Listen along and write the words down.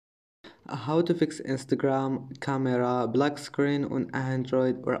How to fix Instagram camera black screen on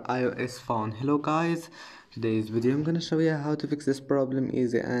Android or iOS phone. Hello guys, today's video I'm gonna show you how to fix this problem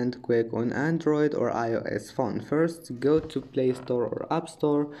easy and quick on Android or iOS phone. First, go to Play Store or App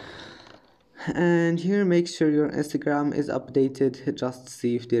Store, and here make sure your Instagram is updated. Just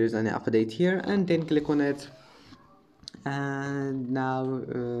see if there is any update here and then click on it. And now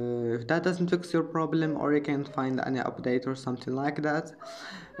if that doesn't fix your problem or you can't find any update or something like that,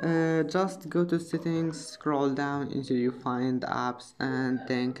 just go to settings, scroll down until you find apps, and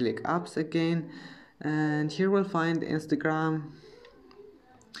then click apps again, and here we'll find Instagram.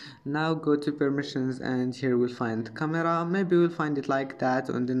 Now go to permissions, and here we'll find camera. Maybe we'll find it like that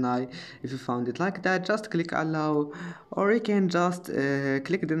on deny. If you found it like that, just click allow, or you can just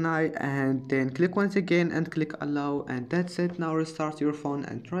click deny and then click once again and click allow, and that's it. Now restart your phone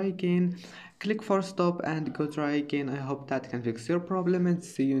and try again. Click for stop and go try again. I hope that can fix your problem, and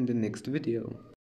see you in the next video.